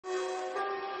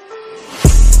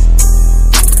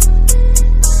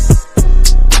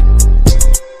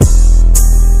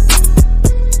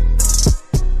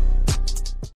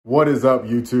What is up,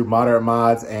 YouTube? Moderate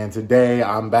Mods, and today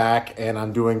I'm back and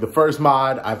I'm doing the first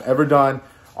mod I've ever done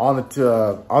on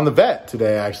the Vet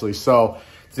today, actually. So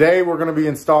today we're going to be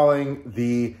installing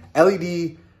the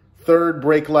LED third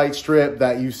brake light strip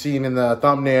that you've seen in the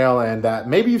thumbnail and that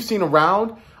maybe you've seen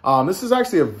around. This is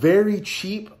actually a very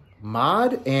cheap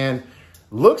mod and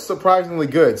looks surprisingly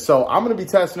good. So I'm going to be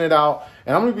testing it out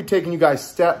and I'm going to be taking you guys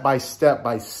step by step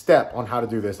on how to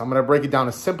do this. I'm going to break it down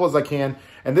as simple as I can.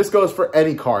 And this goes for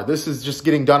any car. This is just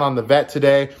getting done on the Vet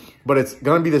today, but it's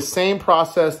going to be the same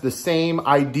process, the same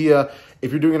idea if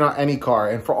you're doing it on any car.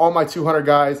 And for all my 200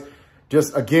 guys,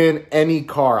 just again, any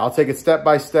car. I'll take it step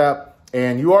by step.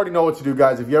 And you already know what to do,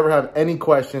 guys. If you ever have any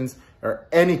questions or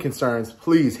any concerns,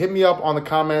 please hit me up on the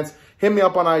comments, hit me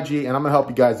up on IG, and I'm gonna help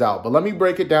you guys out. But let me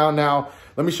break it down now.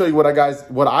 Let me show you what I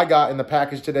got in the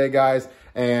package today, guys,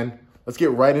 and let's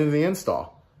get right into the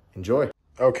install. Enjoy.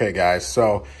 Okay, guys,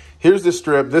 so here's the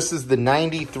strip. This is the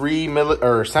 93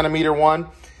 centimeter one,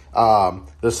 so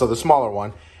the smaller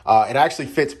one. It actually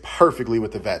fits perfectly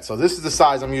with the Vet. So this is the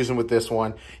size I'm using with this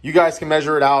one. You guys can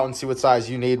measure it out and see what size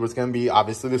you need. It's going to be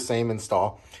obviously the same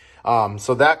install.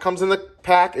 So that comes in the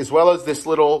pack, as well as this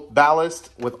little ballast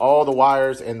with all the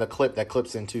wires and the clip that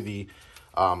clips into the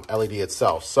LED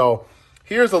itself. So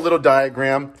here's a little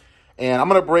diagram, and I'm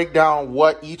going to break down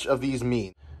what each of these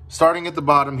mean. Starting at the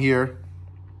bottom here,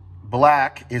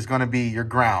 black is going to be your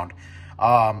ground.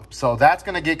 So that's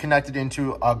going to get connected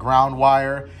into a ground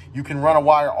wire. You can run a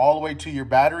wire all the way to your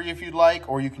battery if you'd like,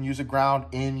 or you can use a ground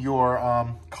in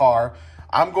your car.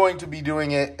 I'm going to be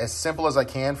doing it as simple as I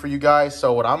can for you guys.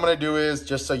 So what I'm going to do is,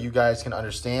 just so you guys can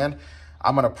understand,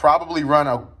 I'm going to probably run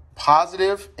a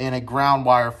positive and a ground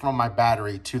wire from my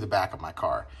battery to the back of my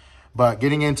car. But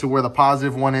getting into where the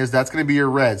positive one is, that's going to be your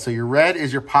red. So your red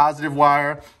is your positive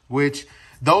wire, which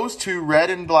those two, red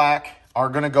and black, are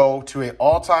going to go to an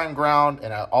all-time ground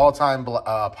and an all-time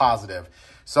positive.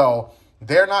 So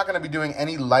they're not going to be doing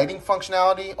any lighting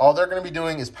functionality. All they're going to be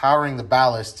doing is powering the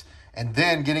ballast and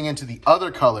then getting into the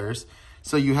other colors.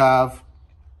 So you have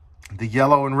the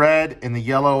yellow and red and the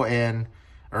yellow and,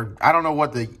 or I don't know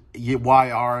what the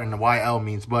YR and the YL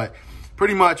means, but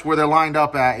pretty much where they're lined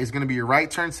up at is going to be your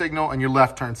right turn signal and your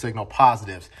left turn signal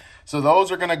positives. So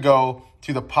those are going to go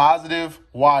to the positive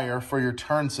wire for your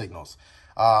turn signals.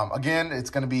 Again, it's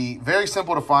going to be very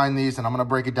simple to find these, and I'm going to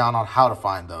break it down on how to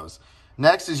find those.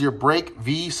 Next is your brake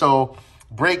V. So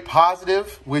brake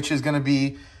positive, which is going to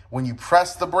be when you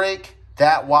press the brake,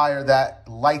 that wire that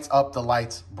lights up the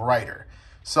lights brighter.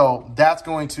 So that's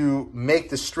going to make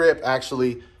the strip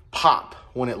actually pop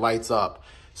when it lights up.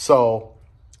 So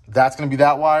that's going to be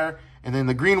that wire. And then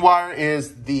the green wire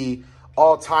is the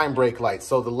all-time brake light.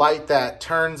 So the light that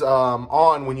turns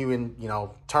on when you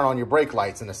turn on your brake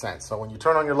lights, in a sense. So when you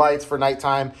turn on your lights for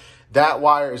nighttime, that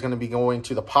wire is going to be going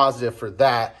to the positive for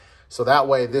that. So that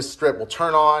way this strip will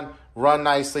turn on, run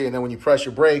nicely, and then when you press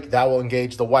your brake, that will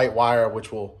engage the white wire, which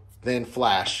will then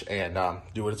flash and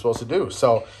do what it's supposed to do.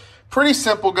 So pretty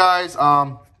simple, guys.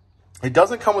 It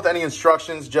doesn't come with any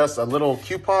instructions, just a little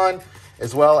coupon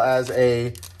as well as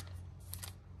a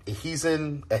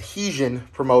adhesion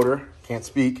promoter. Can't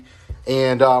speak.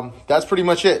 And that's pretty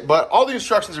much it. But all the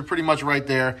instructions are pretty much right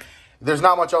there. There's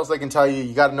not much else they can tell you.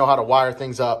 You got to know how to wire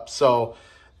things up. So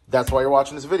that's why you're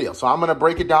watching this video. So I'm going to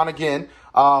break it down again.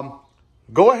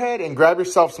 Go ahead and grab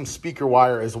yourself some speaker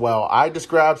wire as well. I just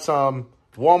grabbed some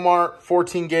Walmart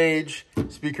 14 gauge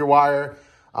speaker wire.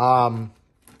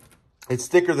 It's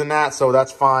thicker than that, so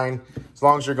that's fine. As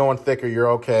long as you're going thicker,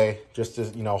 you're okay. Just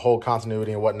to, hold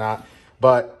continuity and whatnot.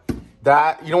 But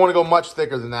that, you don't want to go much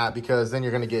thicker than that because then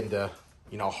you're going to get into,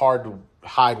 hard to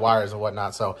hide wires and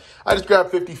whatnot. So I just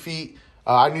grabbed 50 feet.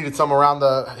 I needed some around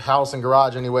the house and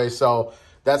garage anyway, so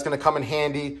that's going to come in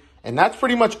handy. And that's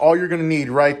pretty much all you're going to need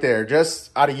right there.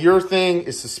 Just out of your thing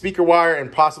is the speaker wire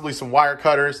and possibly some wire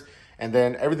cutters. And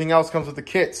then everything else comes with the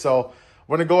kit. So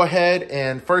we're going to go ahead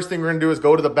and first thing we're going to do is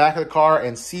go to the back of the car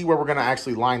and see where we're going to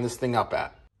actually line this thing up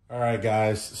at. All right,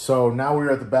 guys. So now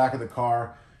we're at the back of the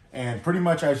car. And pretty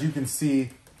much as you can see,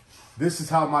 this is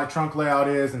how my trunk layout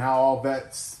is and how all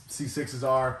Vet C6s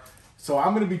are. So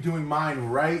I'm going to be doing mine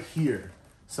right here.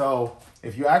 So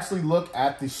if you actually look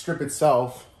at the strip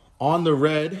itself, on the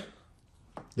red,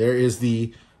 there is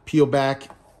the peel back,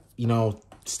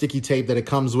 sticky tape that it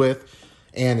comes with,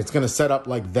 and it's going to set up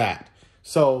like that.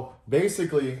 So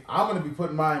basically, I'm going to be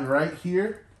putting mine right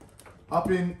here, up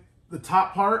in the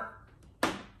top part,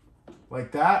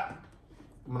 like that.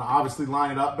 I'm going to obviously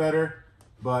line it up better,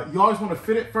 but you always want to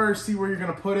fit it first, see where you're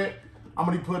going to put it. I'm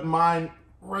going to be putting mine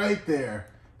right there,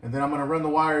 and then I'm going to run the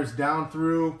wires down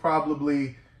through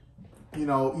probably you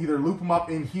know, either loop them up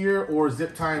in here or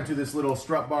zip tie them to this little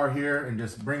strut bar here and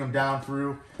just bring them down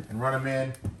through and run them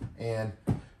in and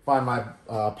find my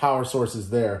power sources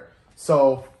there.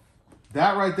 So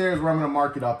that right there is where I'm going to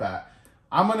mark it up at.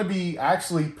 I'm going to be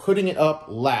actually putting it up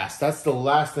last. That's the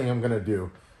last thing I'm going to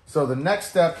do. So the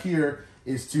next step here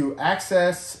is to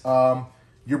access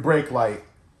your brake light.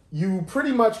 You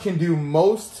pretty much can do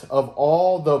most of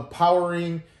all the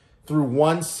powering through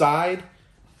one side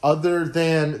other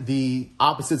than the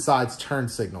opposite side's turn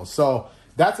signal. So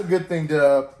that's a good thing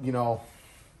to, you know,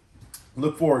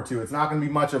 look forward to. It's not going to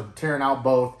be much of tearing out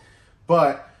both.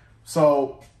 But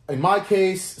so in my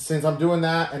case, since I'm doing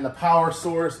that and the power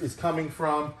source is coming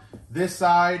from this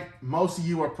side, most of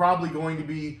you are probably going to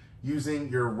be using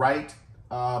your right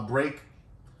brake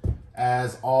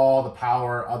as all the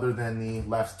power other than the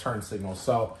left turn signal.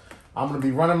 So I'm going to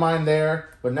be running mine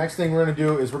there. But next thing we're going to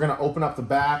do is we're going to open up the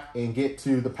back and get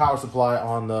to the power supply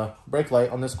on the brake light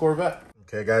on this Corvette.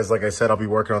 Okay, guys, like I said, I'll be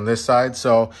working on this side.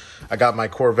 So I got my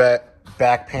Corvette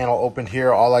back panel opened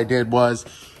here. All I did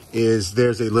is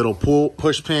there's a little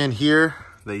push pin here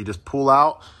that you just pull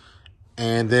out.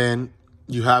 And then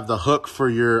you have the hook for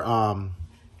your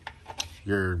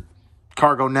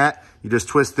cargo net. You just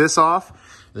twist this off.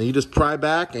 And then you just pry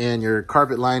back and your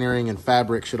carpet linering and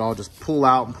fabric should all just pull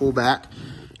out and pull back.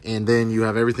 And then you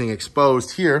have everything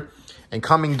exposed here. And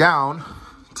coming down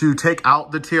to take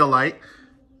out the tail light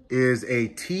is a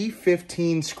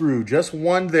T15 screw. Just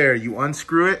one there. You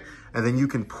unscrew it and then you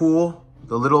can pull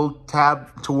the little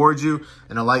tab towards you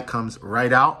and the light comes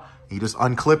right out. You just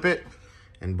unclip it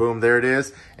and boom, there it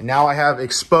is. And now I have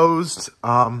exposed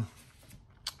power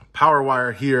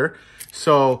wire here.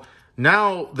 So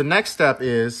now the next step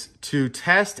is to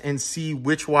test and see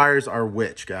which wires are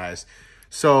which, guys.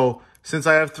 So since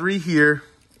I have 3 here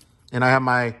and I have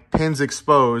my pins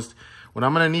exposed, what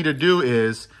I'm going to need to do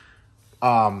is,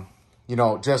 you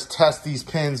know, just test these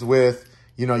pins with,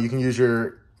 you know, you can use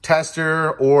your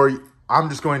tester or I'm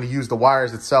just going to use the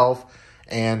wires itself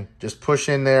and just push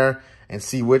in there and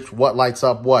see what lights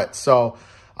up what. So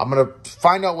I'm going to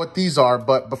find out what these are.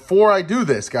 But before I do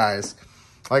this, guys,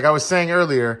 like I was saying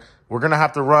earlier, we're going to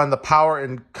have to run the power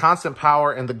and constant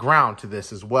power and the ground to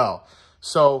this as well.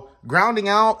 So grounding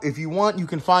out, if you want, you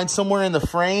can find somewhere in the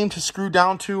frame to screw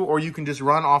down to, or you can just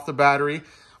run off the battery.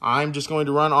 I'm just going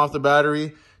to run off the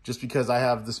battery just because I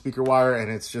have the speaker wire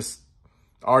and it's just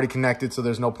already connected. So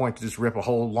there's no point to just rip a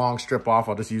whole long strip off.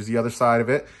 I'll just use the other side of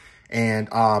it and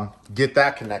get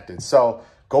that connected. So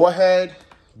go ahead,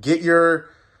 get your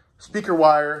speaker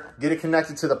wire, get it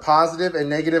connected to the positive and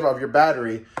negative of your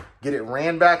battery, get it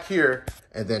ran back here,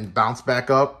 and then bounce back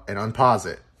up and unpause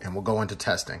it, and we'll go into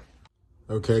testing.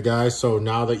 Okay, guys, so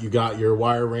now that you got your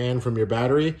wire ran from your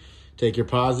battery, take your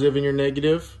positive and your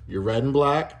negative, your red and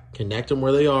black, connect them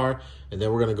where they are, and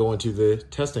then we're gonna go into the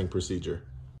testing procedure.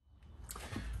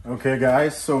 Okay,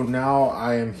 guys, so now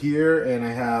I am here, and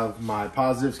I have my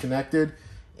positives connected,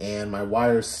 and my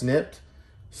wires snipped.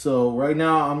 So right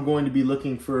now I'm going to be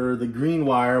looking for the green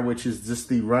wire, which is just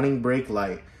the running brake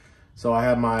light. So I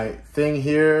have my thing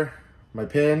here, my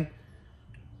pin,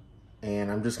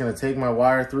 and I'm just gonna take my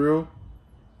wire through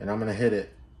and I'm gonna hit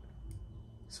it.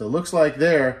 So it looks like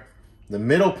there, the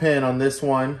middle pin on this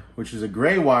one, which is a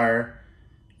gray wire,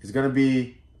 is gonna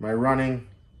be my running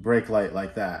brake light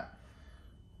like that.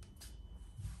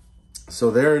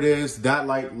 So there it is, that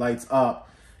light lights up.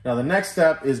 Now the next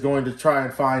step is going to try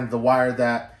and find the wire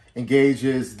that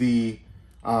engages the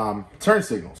turn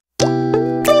signals.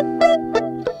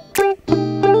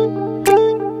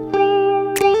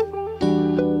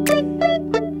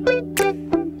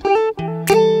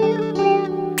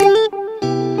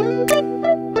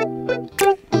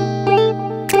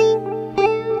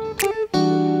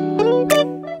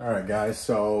 Alright guys,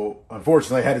 so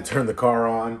unfortunately I had to turn the car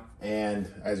on,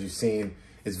 and as you've seen,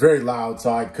 it's very loud,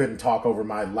 so I couldn't talk over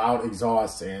my loud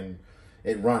exhaust and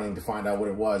it running to find out what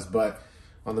it was. But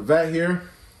on the Vet here,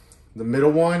 the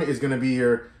middle one is gonna be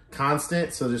your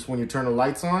constant, so just when you turn the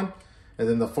lights on, and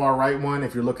then the far right one,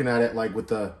 if you're looking at it like with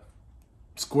the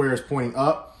squares pointing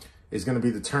up, is gonna be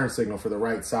the turn signal for the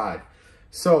right side.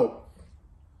 So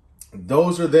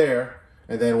those are there,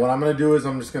 and then what I'm gonna do is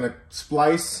I'm just gonna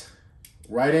splice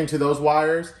right into those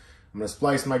wires. I'm gonna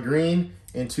splice my green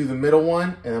into the middle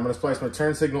one, and I'm gonna splice my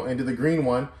turn signal into the green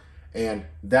one, and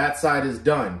that side is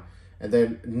done. And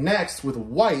then next with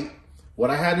white, what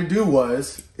I had to do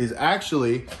is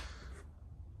actually,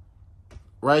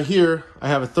 right here, I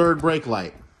have a third brake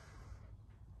light.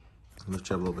 Let's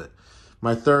check a little bit.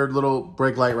 My third little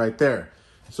brake light right there.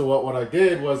 So what I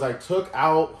did was I took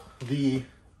out the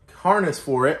harness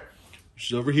for it,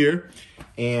 which is over here,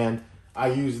 and I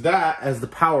use that as the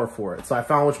power for it. So I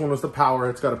found which one was the power.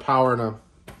 It's got a power and a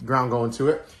ground going to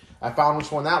it. I found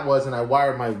which one that was, and I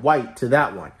wired my white to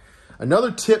that one.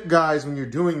 Another tip, guys, when you're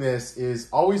doing this is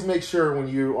always make sure when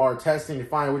you are testing to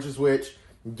find which is which,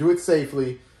 do it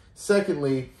safely.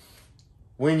 Secondly,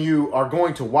 when you are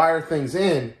going to wire things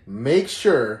in, make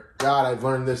sure, God, I've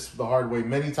learned this the hard way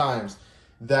many times,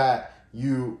 that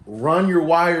you run your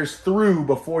wires through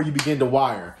before you begin to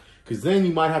wire, because then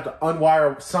you might have to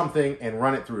unwire something and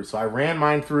run it through. So I ran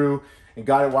mine through and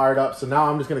got it wired up. So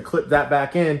now I'm just going to clip that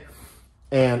back in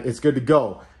and it's good to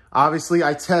go. Obviously,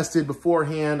 I tested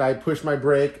beforehand. I pushed my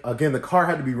brake. Again, the car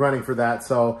had to be running for that.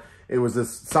 So it was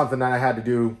just something that I had to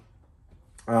do,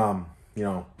 you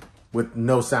know, with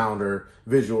no sound or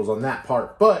visuals on that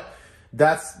part. But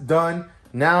that's done.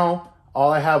 Now,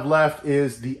 all I have left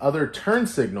is the other turn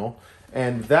signal.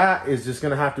 And that is just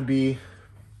going to have to be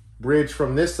bridged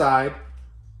from this side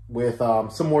with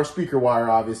some more speaker wire,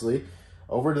 obviously,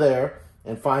 over there,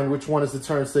 and find which one is the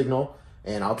turn signal.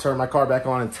 And I'll turn my car back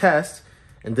on and test.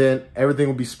 And then everything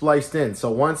will be spliced in.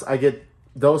 So once I get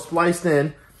those spliced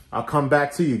in, I'll come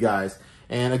back to you guys.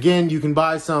 And again, you can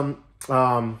buy some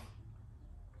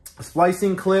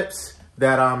splicing clips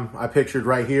that I pictured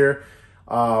right here,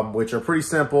 which are pretty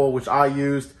simple, which I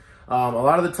used. A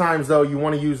lot of the times, though, you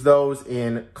want to use those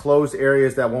in closed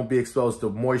areas that won't be exposed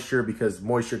to moisture, because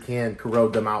moisture can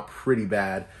corrode them out pretty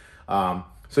bad.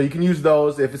 So you can use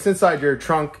those. If it's inside your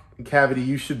trunk cavity,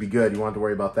 you should be good. You won't have to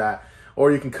worry about that. Or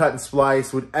you can cut and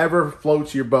splice, whatever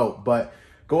floats your boat. But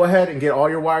go ahead and get all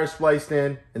your wires spliced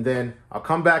in, and then I'll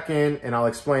come back in and I'll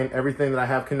explain everything that I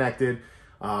have connected.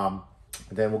 And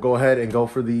then we'll go ahead and go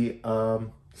for the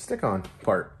stick-on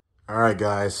part. All right,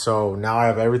 guys, so now I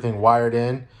have everything wired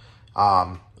in.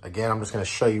 Again, I'm just gonna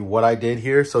show you what I did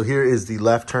here. So here is the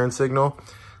left turn signal.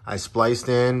 I spliced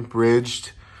in,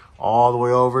 bridged all the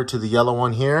way over to the yellow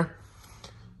one here.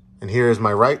 And here is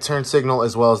my right turn signal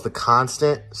as well as the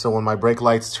constant. So when my brake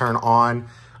lights turn on,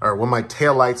 or when my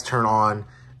tail lights turn on,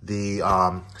 the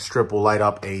strip will light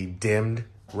up a dimmed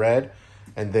red.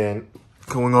 And then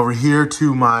going over here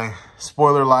to my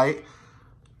spoiler light,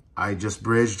 I just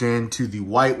bridged into the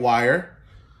white wire.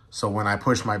 So when I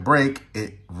push my brake,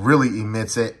 it really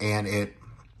emits it and it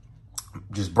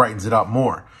just brightens it up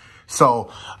more.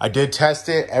 So I did test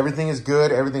it. Everything is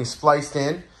good. Everything's spliced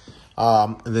in.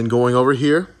 And then going over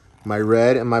here, my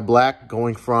red and my black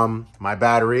going from my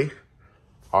battery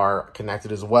are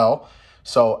connected as well.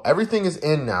 So everything is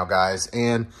in now, guys.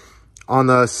 And on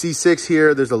the C6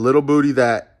 here, there's a little booty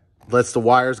that lets the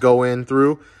wires go in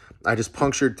through. I just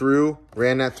punctured through,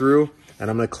 ran that through, and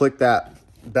I'm gonna click that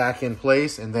back in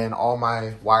place, and then all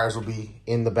my wires will be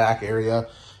in the back area,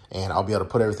 and I'll be able to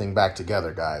put everything back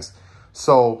together, guys.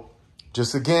 So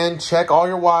just again, check all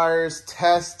your wires,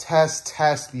 test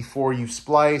before you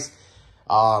splice.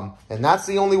 And that's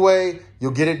the only way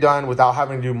you'll get it done without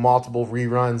having to do multiple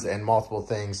reruns and multiple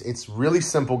things. It's really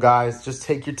simple, guys. Just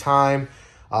take your time.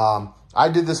 I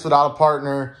did this without a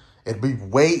partner. It'd be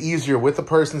way easier with a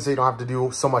person, so you don't have to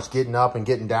do so much getting up and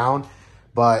getting down,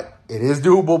 but it is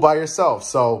doable by yourself.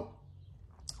 So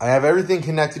I have everything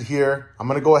connected here. I'm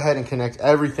going to go ahead and connect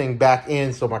everything back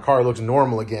in so my car looks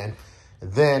normal again.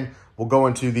 And then we'll go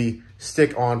into the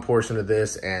stick-on portion of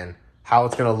this and how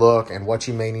it's going to look and what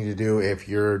you may need to do if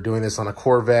you're doing this on a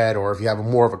Corvette or if you have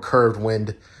more of a curved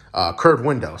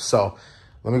window. So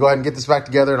let me go ahead and get this back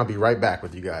together, and I'll be right back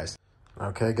with you guys.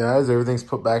 Okay, guys, everything's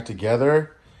put back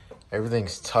together.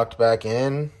 Everything's tucked back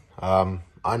in,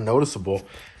 unnoticeable.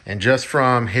 And just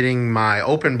from hitting my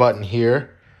open button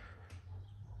here,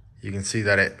 you can see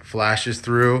that it flashes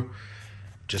through,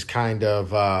 just kind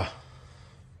of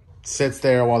sits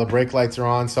there while the brake lights are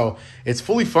on. So it's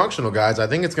fully functional, guys. I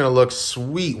think it's going to look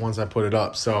sweet once I put it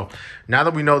up. So now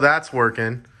that we know that's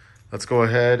working, let's go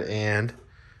ahead and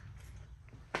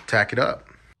tack it up.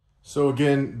 So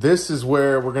again, this is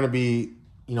where we're going to be,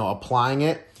 applying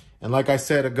it. And like I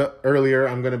said earlier,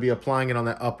 I'm going to be applying it on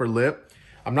that upper lip.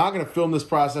 I'm not going to film this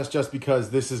process just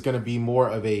because this is going to be more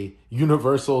of a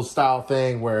universal style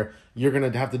thing where you're going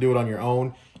to have to do it on your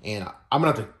own. And I'm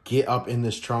going to have to get up in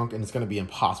this trunk, and it's going to be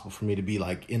impossible for me to be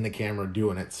like in the camera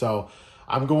doing it. So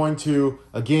I'm going to,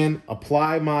 again,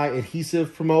 apply my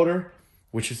adhesive promoter,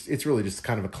 which is, it's really just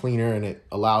kind of a cleaner, and it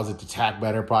allows it to tack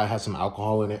better. Probably has some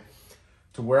alcohol in it,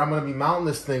 to where I'm going to be mounting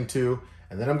this thing to,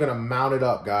 and then I'm going to mount it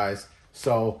up, guys.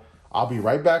 So I'll be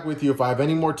right back with you. If I have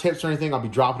any more tips or anything, I'll be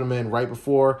dropping them in right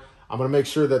before. I'm going to make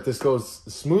sure that this goes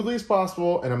as smoothly as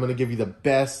possible, and I'm going to give you the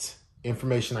best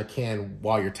information I can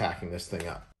while you're tacking this thing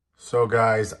up. So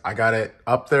guys, I got it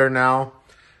up there now.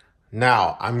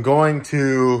 Now, I'm going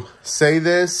to say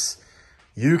this,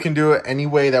 You can do it any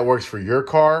way that works for your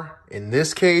car. In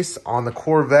this case, on the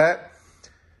Corvette,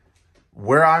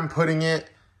 where I'm putting it,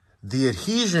 the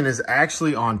adhesion is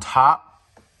actually on top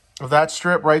of that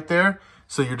strip right there.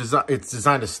 So it's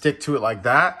designed to stick to it like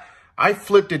that. I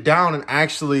flipped it down and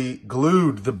actually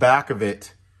glued the back of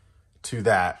it to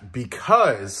that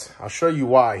because, I'll show you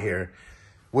why here.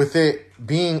 With it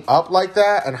being up like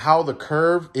that and how the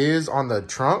curve is on the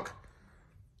trunk,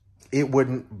 it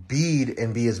wouldn't bead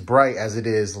and be as bright as it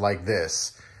is like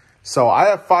this. So I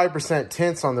have 5%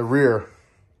 tints on the rear.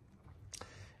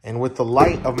 And with the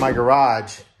light of my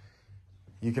garage,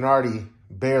 you can already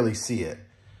barely see it.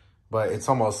 But it's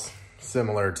almost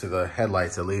similar to the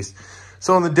headlights at least.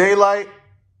 So in the daylight,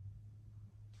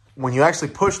 when you actually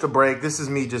push the brake, this is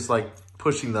me just like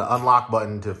pushing the unlock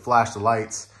button to flash the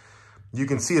lights. You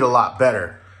can see it a lot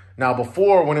better. Now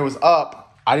before, when it was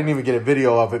up, I didn't even get a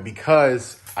video of it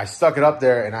because I stuck it up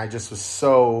there and I just was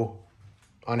so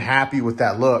unhappy with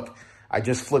that look. I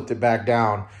just flipped it back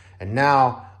down. And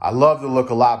now I love the look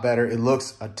a lot better. It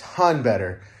looks a ton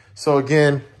better. So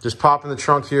again, just popping the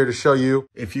trunk here to show you.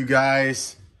 If you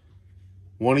guys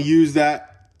want to use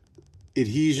that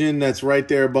adhesion that's right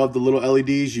there above the little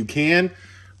LEDs, you can.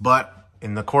 But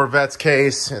in the Corvette's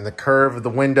case, and the curve of the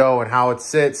window and how it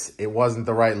sits, it wasn't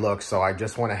the right look. So I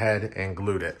just went ahead and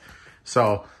glued it.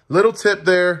 So little tip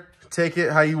there, take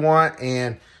it how you want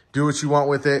and do what you want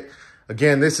with it.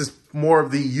 Again, this is more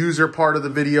of the user part of the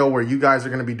video where you guys are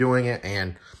going to be doing it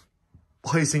and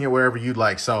placing it wherever you'd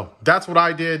like. So that's what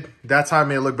I did. That's how I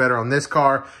made it look better on this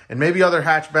car, and maybe other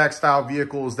hatchback style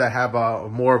vehicles that have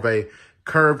more of a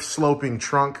curved sloping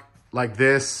trunk like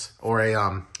this, or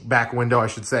a back window, I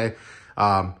should say.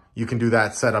 You can do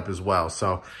that setup as well.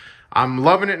 So I'm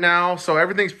loving it now. So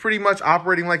everything's pretty much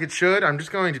operating like it should. I'm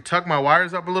just going to tuck my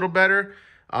wires up a little better.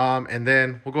 And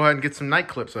then we'll go ahead and get some night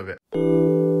clips of it.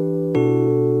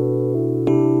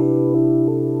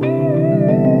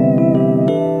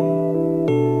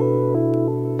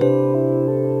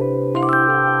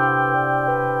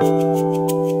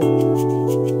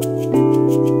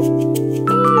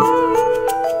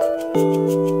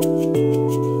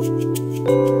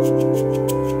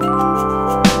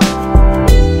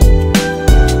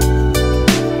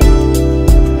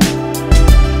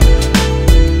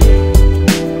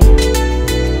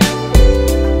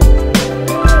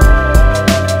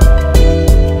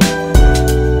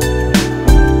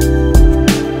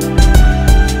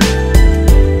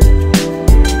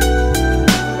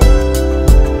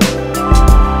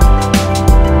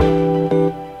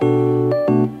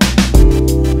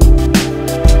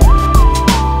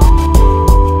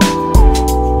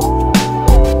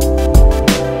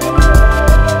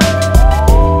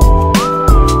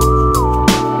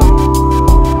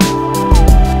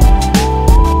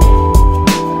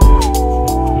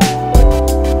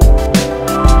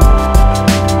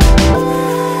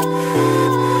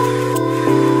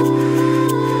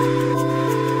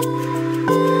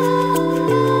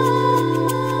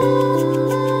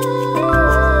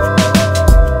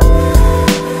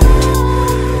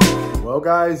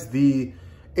 Guys, the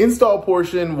install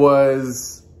portion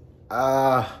was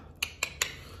out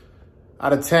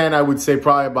of 10, I would say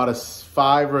probably about a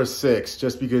 5 or a 6,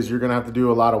 just because you're gonna have to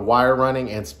do a lot of wire running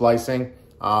and splicing.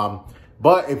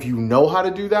 But if you know how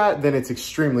to do that, then it's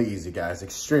extremely easy, guys,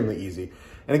 extremely easy.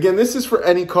 And again, this is for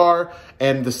any car,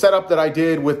 and the setup that I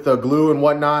did with the glue and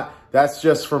whatnot, that's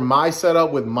just for my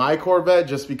setup with my Corvette,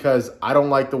 just because I don't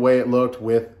like the way it looked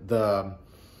with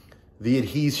the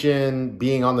adhesion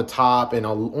being on the top and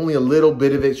only a little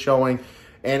bit of it showing,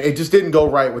 and it just didn't go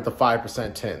right with the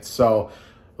 5% tints. So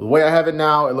the way I have it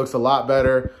now, it looks a lot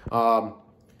better.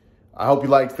 I hope you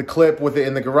liked the clip with it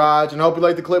in the garage, and I hope you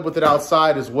liked the clip with it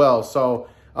outside as well. So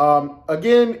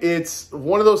again, it's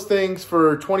one of those things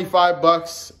for 25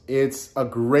 bucks. It's a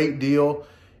great deal.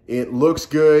 It looks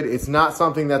good. It's not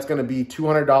something that's going to be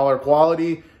 $200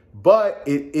 quality, but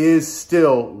it is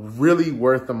still really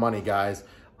worth the money, guys.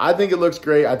 I think it looks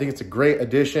great. I think it's a great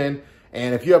addition.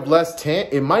 And if you have less tint,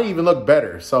 it might even look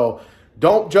better. So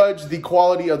don't judge the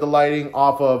quality of the lighting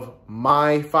off of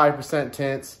my 5%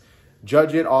 tints.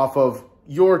 Judge it off of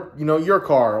your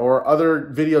car or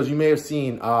other videos you may have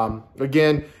seen.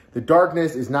 Again, the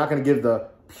darkness is not going to give the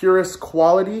purest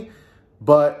quality,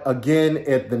 but again,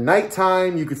 at the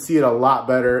nighttime, you could see it a lot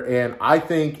better. And I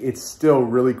think it's still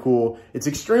really cool. It's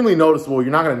extremely noticeable.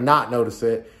 You're not going to not notice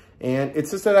it. And it's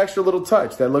just that extra little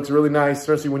touch that looks really nice,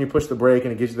 especially when you push the brake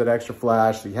and it gives you that extra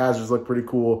flash. The hazards look pretty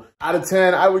cool. Out of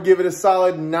 10, I would give it a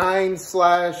solid 9 /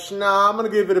 I'm going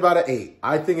to give it about an 8.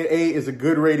 I think an 8 is a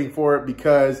good rating for it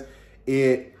because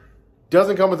it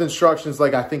Doesn't come with instructions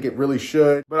like I think it really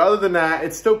should. But other than that,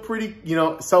 it's still pretty, you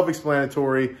know,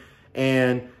 self-explanatory.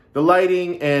 And the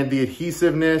lighting and the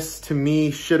adhesiveness to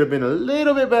me should have been a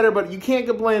little bit better, but you can't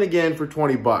complain again for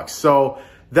 20 bucks. So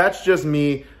that's just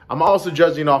me. I'm also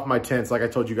judging off my tints like I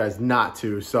told you guys not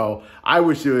to. So I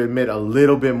wish you would admit a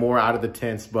little bit more out of the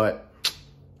tints, but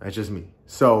that's just me.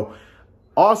 So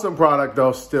awesome product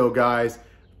though still, guys.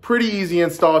 Pretty easy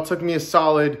install. It took me a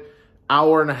solid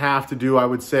hour and a half to do, I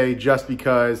would say, just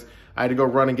because I had to go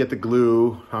run and get the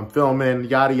glue. I'm filming,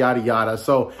 yada, yada, yada.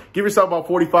 So give yourself about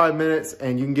 45 minutes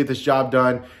and you can get this job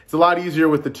done. It's a lot easier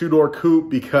with the two-door coupe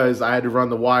because I had to run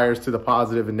the wires to the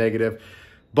positive and negative.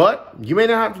 But you may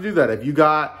not have to do that. If you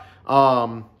got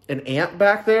an amp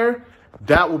back there,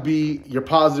 that will be your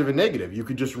positive and negative. You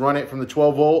could just run it from the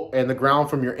 12 volt and the ground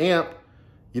from your amp,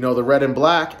 you know, the red and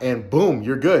black, and boom,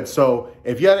 you're good. So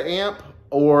if you had an amp,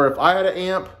 or if I had an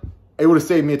amp, it would have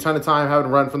saved me a ton of time having to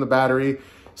run from the battery.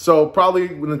 So probably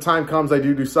when the time comes, I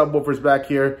do subwoofers back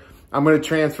here. I'm going to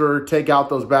transfer, take out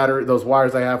those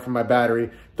wires I have from my battery,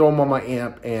 throw them on my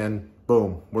amp, and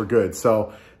boom, we're good.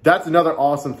 So that's another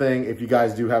awesome thing. If you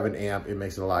guys do have an amp, it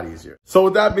makes it a lot easier. So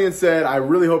with that being said, I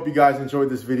really hope you guys enjoyed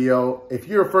this video. If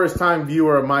you're a first-time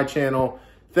viewer of my channel,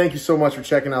 thank you so much for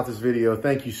checking out this video.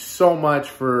 Thank you so much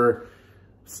for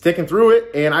sticking through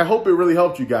it, and I hope it really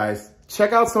helped you guys.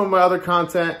 Check out some of my other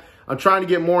content. I'm trying to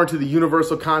get more into the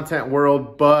universal content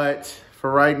world, but for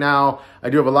right now, I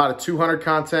do have a lot of 200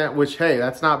 content, which, hey,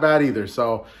 that's not bad either.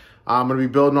 So I'm going to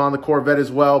be building on the Corvette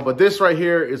as well. But this right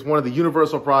here is one of the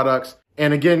universal products.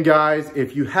 And again, guys,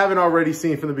 if you haven't already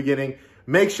seen from the beginning,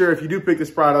 make sure if you do pick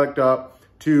this product up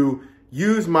to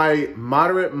use my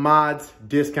Moderate Mods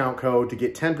discount code to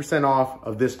get 10% off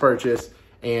of this purchase.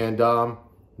 And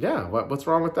yeah, what's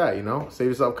wrong with that? You know, save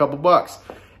yourself a couple bucks.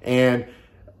 And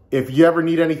if you ever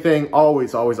need anything,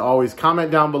 always, always, always comment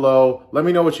down below. Let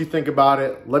me know what you think about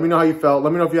it. Let me know how you felt.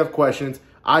 Let me know if you have questions.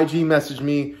 IG message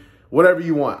me, whatever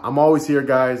you want. I'm always here,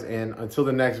 guys. And until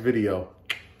the next video,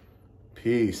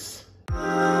 peace.